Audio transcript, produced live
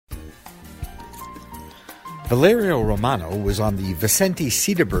Valerio Romano was on the Vicente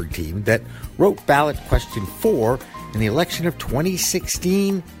Sederberg team that wrote ballot question 4 in the election of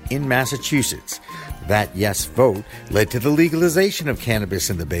 2016 in Massachusetts. That yes vote led to the legalization of cannabis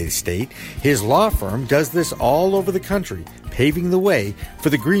in the Bay State. His law firm does this all over the country, paving the way for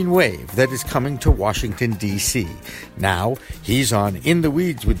the green wave that is coming to Washington, D.C. Now, he's on In the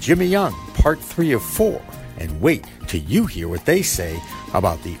Weeds with Jimmy Young, part 3 of 4. And wait till you hear what they say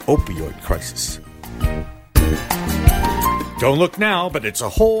about the opioid crisis. Don't look now, but it's a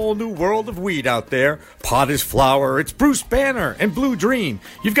whole new world of weed out there. Pot is flower, it's Bruce Banner and Blue Dream.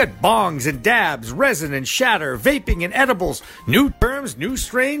 You've got bongs and dabs, resin and shatter, vaping and edibles, new terms, new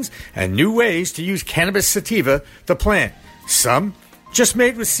strains, and new ways to use cannabis sativa, the plant. Some just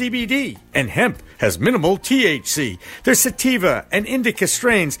made with CBD, and hemp has minimal THC. There's sativa and indica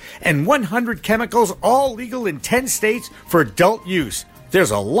strains, and 100 chemicals, all legal in 10 states for adult use. There's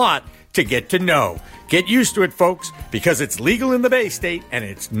a lot to get to know. Get used to it, folks, because it's legal in the Bay State and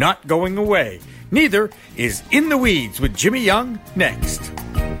it's not going away. Neither is In the Weeds with Jimmy Young next.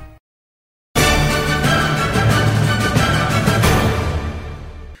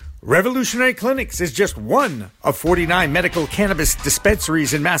 Revolutionary Clinics is just one of 49 medical cannabis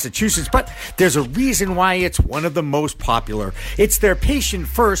dispensaries in Massachusetts, but there's a reason why it's one of the most popular. It's their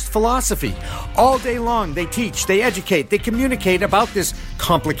patient-first philosophy. All day long, they teach, they educate, they communicate about this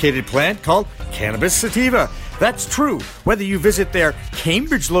complicated plant called cannabis sativa. That's true whether you visit their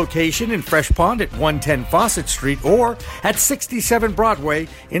Cambridge location in Fresh Pond at 110 Fawcett Street or at 67 Broadway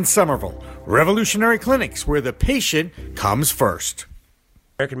in Somerville. Revolutionary Clinics, where the patient comes first.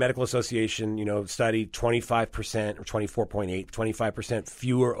 American Medical Association, studied 25% or 25%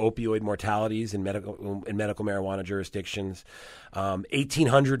 fewer opioid mortalities in medical marijuana jurisdictions,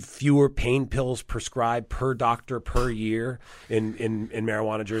 1,800 fewer pain pills prescribed per doctor per year in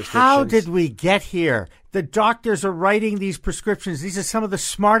marijuana jurisdictions. How did we get here? The doctors are writing these prescriptions. These are some of the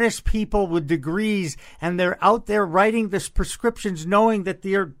smartest people with degrees, and they're out there writing these prescriptions knowing that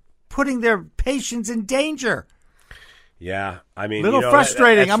they're putting their patients in danger. Yeah, I mean,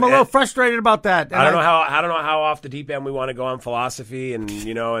 frustrating. I'm a little frustrated about that. I don't know how off the deep end we want to go on philosophy, and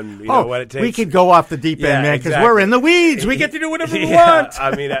what it takes. We could go off the deep end, man, because we're in the weeds. We get to do whatever we want.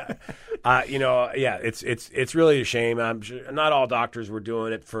 I mean, it's really a shame. I'm sure not all doctors were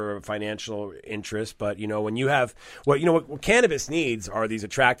doing it for financial interest, but when you have what cannabis needs are these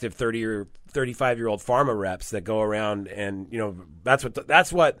attractive 30 or 35-year-old pharma reps that go around and that's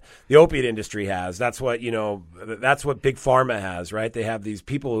what the opiate industry has. That's what big pharma has, right? They have these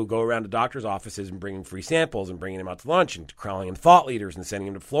people who go around to doctors' offices and bringing free samples and bringing them out to lunch and calling them thought leaders and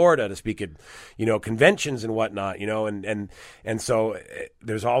sending them to Florida to speak at conventions and whatnot. And so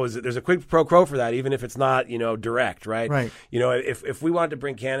there's a quid pro quo for that, even if it's not direct, right? Right. If we wanted to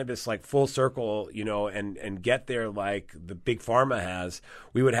bring cannabis like full circle, and get there like the big pharma has,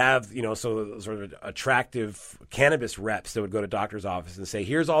 we would have sort of attractive cannabis reps that would go to doctor's office and say,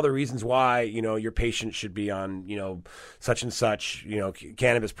 here's all the reasons why your patient should be on such and such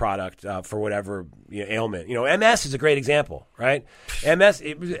cannabis product for whatever ailment. MS is a great example, right? MS.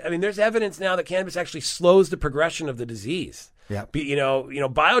 There's evidence now that cannabis actually slows the progression of the disease. Yeah.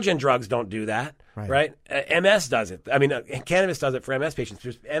 Biogen drugs don't do that, right? MS does it. Cannabis does it for MS patients.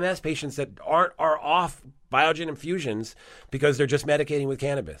 There's MS patients that are off Biogen infusions because they're just medicating with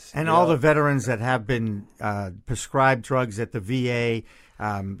cannabis. And all the veterans that have been prescribed drugs at the VA,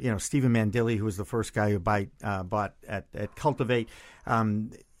 Stephen Mandilli, who was the first guy who bought at Cultivate,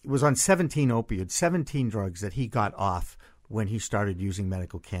 was on 17 drugs that he got off when he started using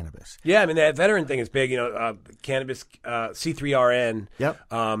medical cannabis. Yeah, that veteran thing is big. Cannabis, C3RN. Yep.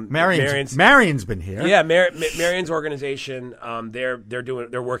 Marion's been here. Yeah, Marion's organization.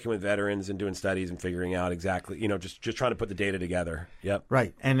 They're working with veterans and doing studies and figuring out exactly. Just trying to put the data together. Yep.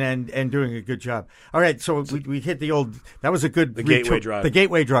 Right, and doing a good job. All right, so we hit the old. That was a good gateway drug. The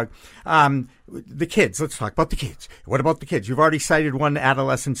gateway drug. The kids. Let's talk about the kids. What about the kids? You've already cited one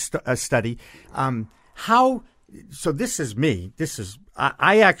adolescent study. So this is me.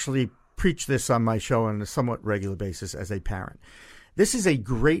 I actually preach this on my show on a somewhat regular basis as a parent. This is a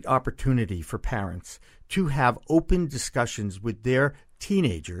great opportunity for parents to have open discussions with their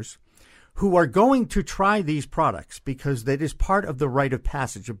teenagers who are going to try these products because that is part of the rite of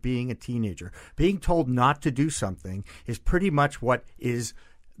passage of being a teenager. Being told not to do something is pretty much what is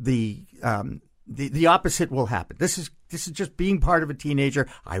the opposite will happen. This is just being part of a teenager.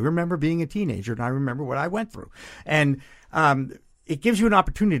 I remember being a teenager, and I remember what I went through. And it gives you an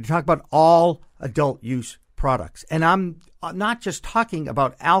opportunity to talk about all adult use products. And I'm not just talking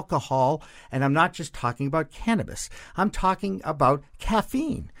about alcohol, and I'm not just talking about cannabis. I'm talking about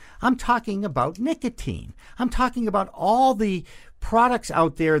caffeine. I'm talking about nicotine. I'm talking about all the products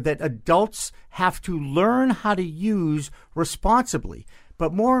out there that adults have to learn how to use responsibly.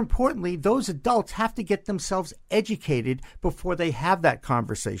 But more importantly, those adults have to get themselves educated before they have that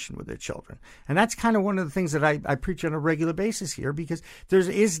conversation with their children. And that's kind of one of the things that I preach on a regular basis here, because there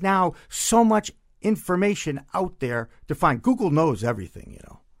is now so much information out there to find. Google knows everything,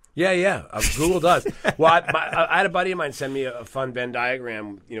 Yeah. Google does. Well, I had a buddy of mine send me a fun Venn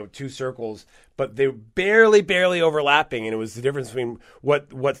diagram, two circles, but they were barely overlapping, and it was the difference between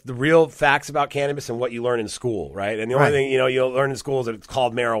what's the real facts about cannabis and what you learn in school, right? And the only thing you'll learn in school is that it's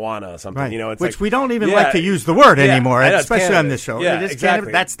called marijuana or something. Right. It's which we don't even like to use the word anymore, especially on this show. Yeah, it is exactly.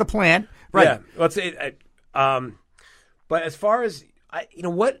 cannabis. That's the plant, right? Yeah. But as far as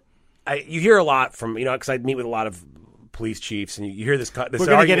you hear a lot from because I meet with a lot of police chiefs, and you hear this. We're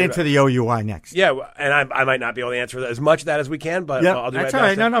going to get into the OUI next. Yeah, and I might not be able to answer as much of that as we can, but I'll do that's my all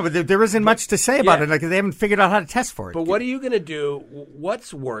best. right. No, but there isn't much to say about it. Like they haven't figured out how to test for it. But what are you going to do?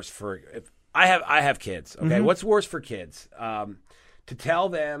 What's worse for? If I have kids. Okay, what's worse for kids? To tell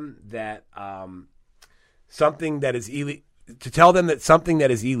them that something that is illegal. To tell them that something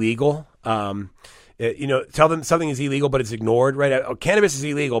that is illegal. Tell them something is illegal, but it's ignored, right? Cannabis is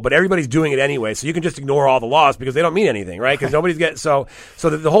illegal, but everybody's doing it anyway, so you can just ignore all the laws because they don't mean anything, right? Because nobody's getting so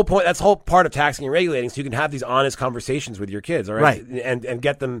the whole point. That's the whole part of taxing and regulating, so you can have these honest conversations with your kids, all right? And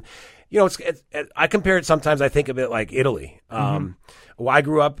get them. I compare it sometimes. I think of it like Italy. Well, I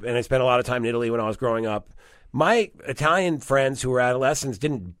grew up and I spent a lot of time in Italy when I was growing up. My Italian friends who were adolescents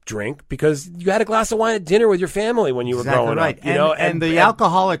didn't drink because you had a glass of wine at dinner with your family when you were growing up. And the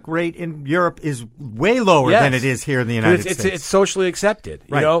alcoholic rate in Europe is way lower than it is here in the United States. It's socially accepted,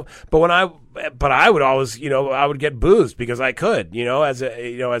 right. But I would always, I would get boozed because I could, as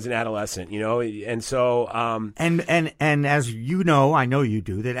an adolescent, and so. And as I know you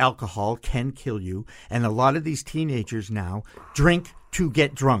do, that alcohol can kill you, and a lot of these teenagers now drink to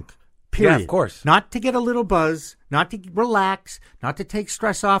get drunk. Period. Yeah, of course. Not to get a little buzz, not to relax, not to take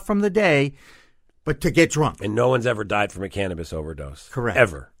stress off from the day, but to get drunk. And no one's ever died from a cannabis overdose. Correct.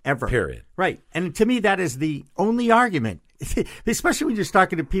 Ever. Period. Right. And to me, that is the only argument, especially when you're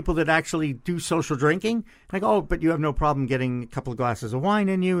talking to people that actually do social drinking. Like, but you have no problem getting a couple of glasses of wine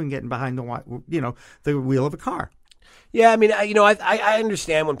in you and getting behind the wheel of a car. Yeah, I mean, I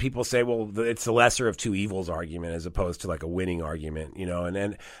understand when people say, well, it's the lesser of two evils argument as opposed to like a winning argument,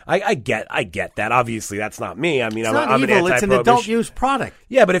 and I get that. Obviously, that's not me. I mean, I'm not evil. It's an adult use product.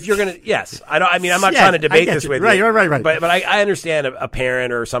 Yeah, but if you're gonna, I'm not trying to debate this with you. Right. But I understand a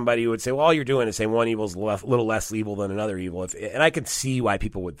parent or somebody who would say, well, all you're doing is saying one evil is a little less evil than another evil, and I can see why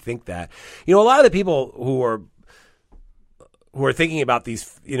people would think that. A lot of the people who are thinking about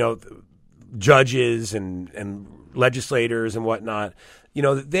these, judges and legislators and whatnot,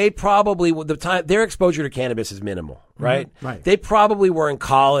 they probably their exposure to cannabis is minimal, right? Right. They probably were in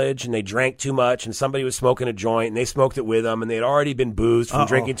college and they drank too much, and somebody was smoking a joint and they smoked it with them, and they'd already been boozed from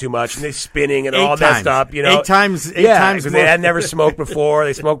drinking too much, and they're spinning and all messed up, Eight times because they had never smoked before.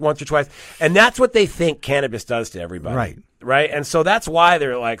 They smoked once or twice, and that's what they think cannabis does to everybody. Right. And so that's why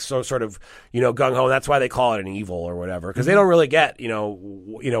they're like so sort of, gung ho. That's why they call it an evil or whatever, because they don't really get,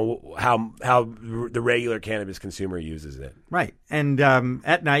 how the regular cannabis consumer uses it. Right. And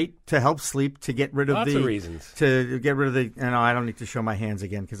at night to help sleep, to get rid of lots of reasons. To get rid of the, I don't need to show my hands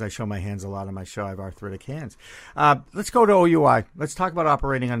again because I show my hands a lot on my show. I have arthritic hands. Let's go to OUI. Let's talk about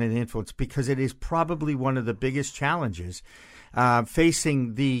operating under the influence, because it is probably one of the biggest challenges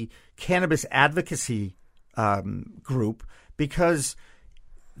facing the cannabis advocacy group, because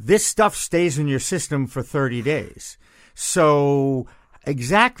this stuff stays in your system for 30 days. So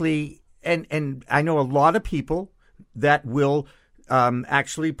exactly, and I know a lot of people that will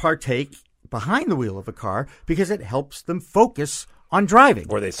actually partake behind the wheel of a car because it helps them focus on driving.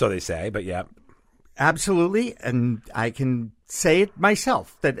 Or so they say, but yeah. Absolutely, and I can say it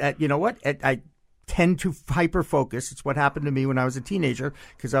myself that I tend to hyper-focus. It's what happened to me when I was a teenager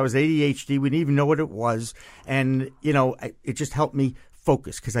because I was ADHD. We didn't even know what it was. And, it just helped me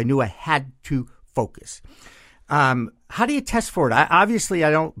focus because I knew I had to focus. How do you test for it? Obviously,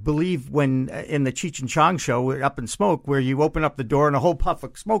 I don't believe when in the Cheech and Chong show, Up in Smoke, where you open up the door and a whole puff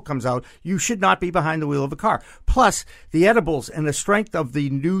of smoke comes out, you should not be behind the wheel of a car. Plus, the edibles and the strength of the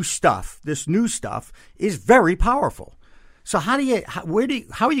new stuff, this new stuff, is very powerful. So how are you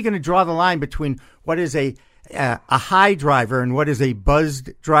going to draw the line between what is a high driver and what is a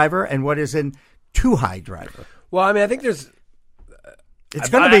buzzed driver and what is a too high driver? Well, I mean, I think it's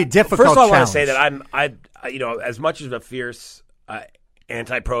going to be a difficult. First of all, I want challenge. to say that as much of a fierce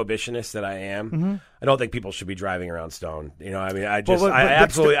anti-prohibitionist that I am, I don't think people should be driving around stoned. I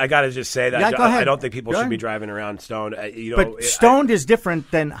got to just say that. Yeah, go ahead. I don't think people Go should ahead. be driving around stoned. But stoned is different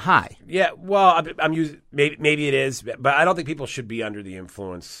than high. Yeah, well, I'm using maybe it is, but I don't think people should be under the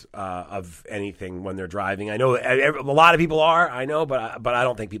influence of anything when they're driving. I know a lot of people are, I know, but I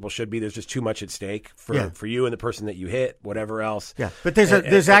don't think people should be. There's just too much at stake for you and the person that you hit, whatever else. Yeah, but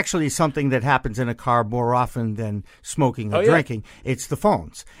there's actually something that happens in a car more often than smoking or drinking. It's the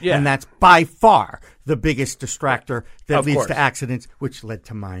phones, and that's by far the biggest distractor that Of leads course. to accidents, which led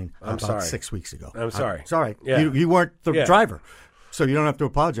to mine about sorry. 6 weeks ago. I'm sorry. It's all right. Yeah. You weren't the Yeah. driver, so you don't have to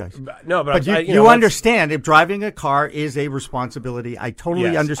apologize. No, but you understand if driving a car is a responsibility. I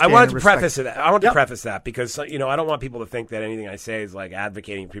totally understand. I wanted and to preface that because I don't want people to think that anything I say is like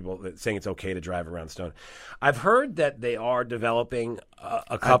advocating people saying it's okay to drive around stoned. I've heard that they are developing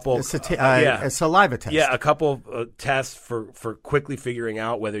a couple a saliva test. Yeah, a couple tests for quickly figuring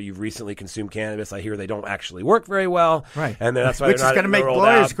out whether you've recently consumed cannabis. I hear they don't actually work very well, Right. And then that's why which they're is going to make rolled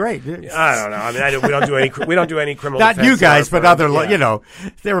lawyers out. great. I don't know. I mean, we don't do any criminal. Not defense you guys, in our but other. firm.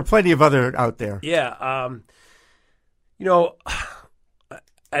 There are plenty of other out there. Yeah.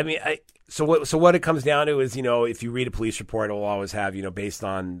 So what it comes down to is, if you read a police report, it will always have, based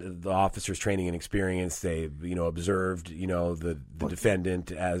on the officer's training and experience, they've, observed, the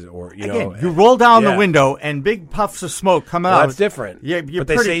defendant as, or, Again, you roll down the yeah. window and big puffs of smoke come out. Well, that's different. Yeah, but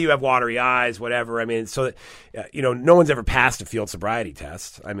they say you have watery eyes, whatever. I mean, so that, no one's ever passed a field sobriety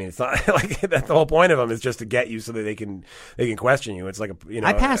test. I mean, it's not like that's the whole point of them is just to get you so that they can question you. It's like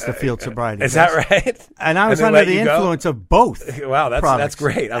I passed the field sobriety Is test. that right? And I was they under let the you go? influence of both. Wow, that's products.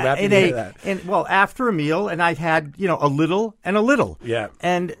 great. I'm happy to hear that. And after a meal, and I've had a little and a little. Yeah.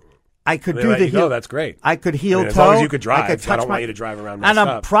 And I could They do let the you go, heel. that's great. I could heel toe. As long as you could drive. I could touch I don't want you to drive around and messed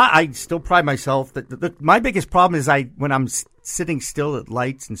up. I still pride myself that my biggest problem is when I'm sitting still at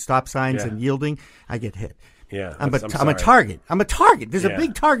lights and stop signs and yielding, I get hit. Yeah, I'm a sorry. target. I'm a target. There's a Yeah.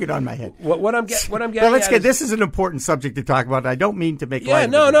 big target on my head. What I'm getting. Well, let's at get. is- This is an important subject to talk about. I don't mean to make. Yeah, light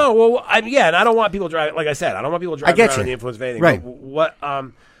of no. it. Well, and I don't want people driving. Like I said, I don't want people driving get around you. under the influence of anything. Right.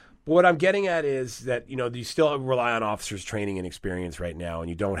 But what I'm getting at is that you still rely on officers' training and experience right now, and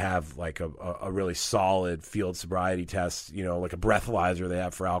you don't have like a really solid field sobriety test. Like a breathalyzer they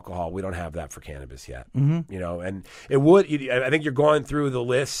have for alcohol. We don't have that for cannabis yet. Mm-hmm. And it would. I think you're going through the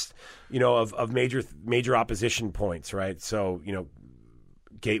list. Of major opposition points, right? So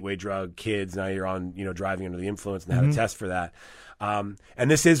gateway drug, kids. Now you're on driving under the influence, and they have a test for that.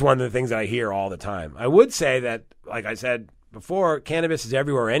 And this is one of the things that I hear all the time. I would say that, like I said before, cannabis is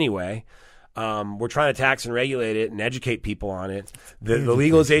everywhere anyway. We're trying to tax and regulate it and educate people on it. The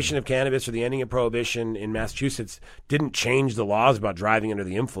legalization of cannabis or the ending of prohibition in Massachusetts didn't change the laws about driving under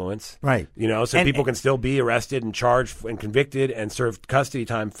the influence. Right. So people can still be arrested and charged and convicted and serve custody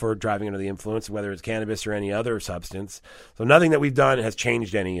time for driving under the influence, whether it's cannabis or any other substance. So nothing that we've done has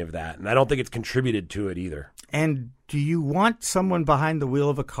changed any of that. And I don't think it's contributed to it either. And do you want someone behind the wheel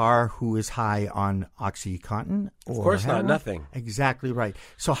of a car who is high on OxyContin? Of course not. heroin? Nothing. Exactly right.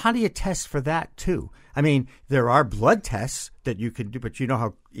 So how do you test for that too? I mean, there are blood tests that you can do, but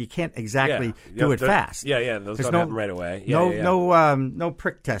how you can't exactly do it fast. Yeah. Those don't happen right away. No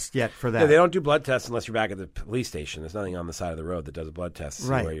prick test yet for that. Yeah, they don't do blood tests unless you're back at the police station. There's nothing on the side of the road that does a blood test to see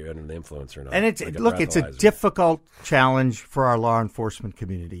where you're under the influence or not. And it's like it's a difficult challenge for our law enforcement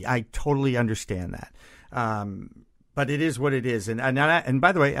community. I totally understand that. But it is what it is. And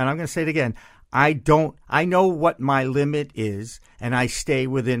by the way, and I'm going to say it again, I know what my limit is, and I stay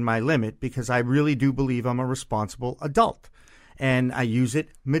within my limit because I really do believe I'm a responsible adult. And I use it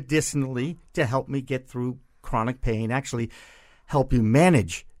medicinally to help me get through chronic pain, actually help you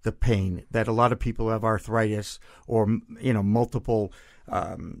manage the pain that a lot of people who have arthritis or, multiple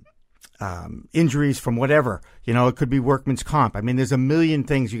injuries from whatever. It could be workman's comp. I mean, there's a million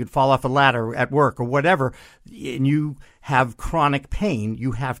things. You could fall off a ladder at work or whatever, and you have chronic pain.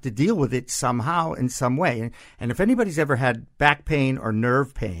 You have to deal with it somehow in some way. And if anybody's ever had back pain or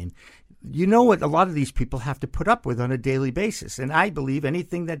nerve pain, you know what a lot of these people have to put up with on a daily basis. And I believe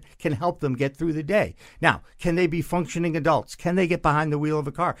anything that can help them get through the day. Now, can they be functioning adults? Can they get behind the wheel of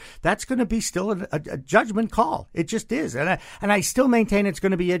a car? That's going to be still a judgment call. It just is. And I still maintain it's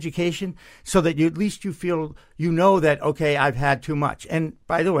going to be education so that at least you feel, that, okay, I've had too much. And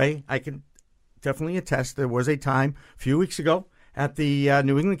by the way, I can definitely attest there was a time a few weeks ago at the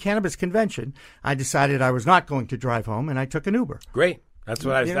New England Cannabis Convention, I decided I was not going to drive home and I took an Uber. Great.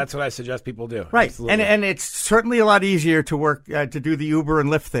 That's what I suggest people do. Right, Absolutely. and it's certainly a lot easier to work to do the Uber and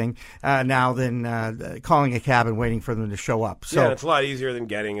Lyft thing now than calling a cab and waiting for them to show up. So it's a lot easier than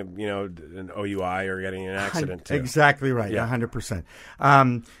getting an OUI or getting an accident too. Exactly right, 100%.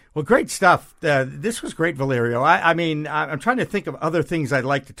 Well, great stuff. This was great, Valerio. I mean, I'm trying to think of other things I'd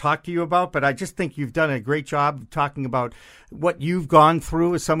like to talk to you about, but I just think you've done a great job talking about what you've gone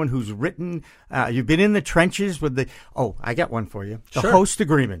through as someone who's written. You've been in the trenches with I got one for you. The host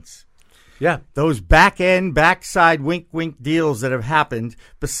agreements. Yeah. Those backside wink, wink deals that have happened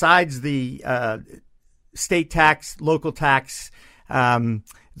besides the state tax, local tax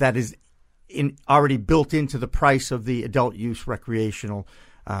that is already built into the price of the adult use recreational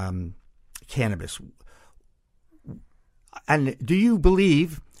cannabis. And do you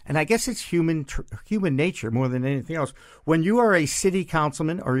believe, and I guess it's human nature more than anything else, when you are a city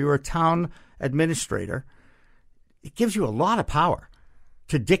councilman or you're a town administrator, it gives you a lot of power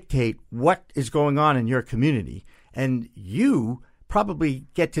to dictate what is going on in your community. And you probably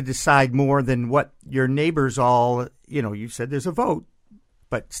get to decide more than what your neighbors all, you said there's a vote,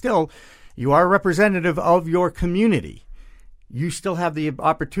 but still, you are a representative of your community. You still have the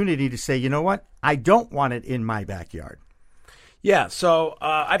opportunity to say, you know what, I don't want it in my backyard. Yeah, so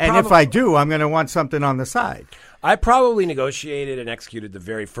if I do, I'm going to want something on the side. I probably negotiated and executed the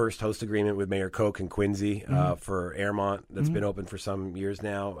very first host agreement with Mayor Koch and Quincy for Airmont. That's been open for some years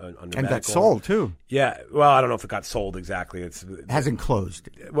now. And got sold, too. Yeah. Well, I don't know if it got sold exactly. It hasn't closed.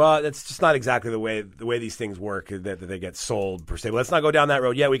 Well, it's just not exactly the way these things work, that they get sold, per se. But let's not go down that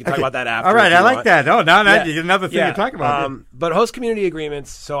road yet. We can talk about that after. All right, I like that. Oh, now another thing to talk about. But host community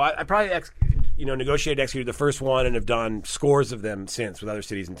agreements, so I probably executed the first one and have done scores of them since with other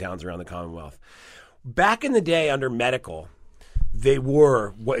cities and towns around the Commonwealth. Back in the day under medical, they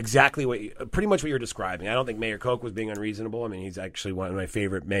were pretty much what you're describing. I don't think Mayor Koch was being unreasonable. I mean, he's actually one of my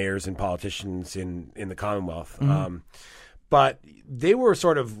favorite mayors and politicians in the Commonwealth. But they were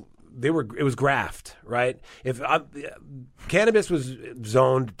it was graft, right? If cannabis was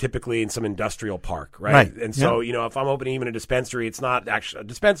zoned typically in some industrial park, right? And so, if I'm opening even a dispensary, it's not actually a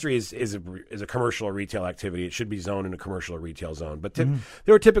dispensary is a commercial or retail activity. It should be zoned in a commercial or retail zone, but they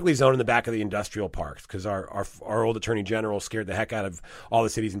were typically zoned in the back of the industrial parks because our old attorney general scared the heck out of all the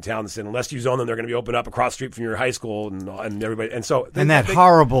cities and towns and said, unless you zone them, they're going to be opened up across the street from your high school and everybody. And so that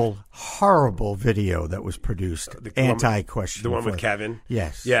horrible video that was produced, anti-question, the one with Kevin.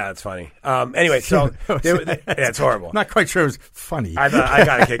 Yes, yeah, it's funny. Anyway, so it's horrible. Not quite sure it was funny. I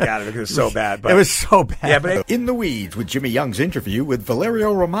got a kick out of it because it was so bad. But it was so bad. Yeah, but In the Weeds with Jimmy Young's interview with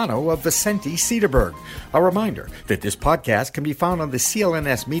Valerio Romano of Vicente Cedarburg. A reminder that this podcast can be found on the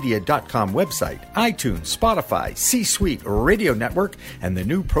clnsmedia.com website, iTunes, Spotify, C-Suite Radio Network, and the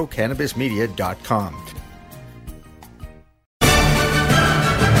new procannabismedia.com.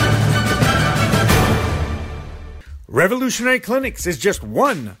 Revolutionary Clinics is just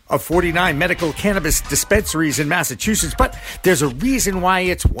one of 49 medical cannabis dispensaries in Massachusetts, but there's a reason why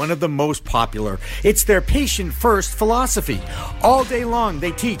it's one of the most popular. It's their patient-first philosophy. All day long,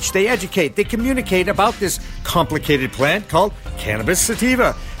 they teach, they educate, they communicate about this complicated plant called cannabis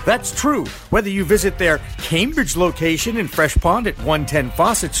sativa. That's true whether you visit their Cambridge location in Fresh Pond at 110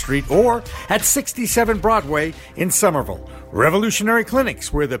 Fawcett Street or at 67 Broadway in Somerville. Revolutionary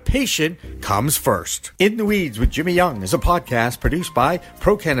Clinics, where the patient comes first. In the Weeds with Jimmy Young is a podcast produced by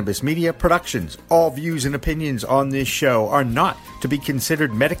Pro Cannabis Media Productions. All views and opinions on this show are not to be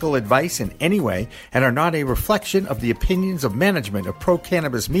considered medical advice in any way and are not a reflection of the opinions of management of Pro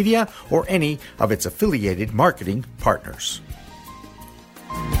Cannabis Media or any of its affiliated marketing partners.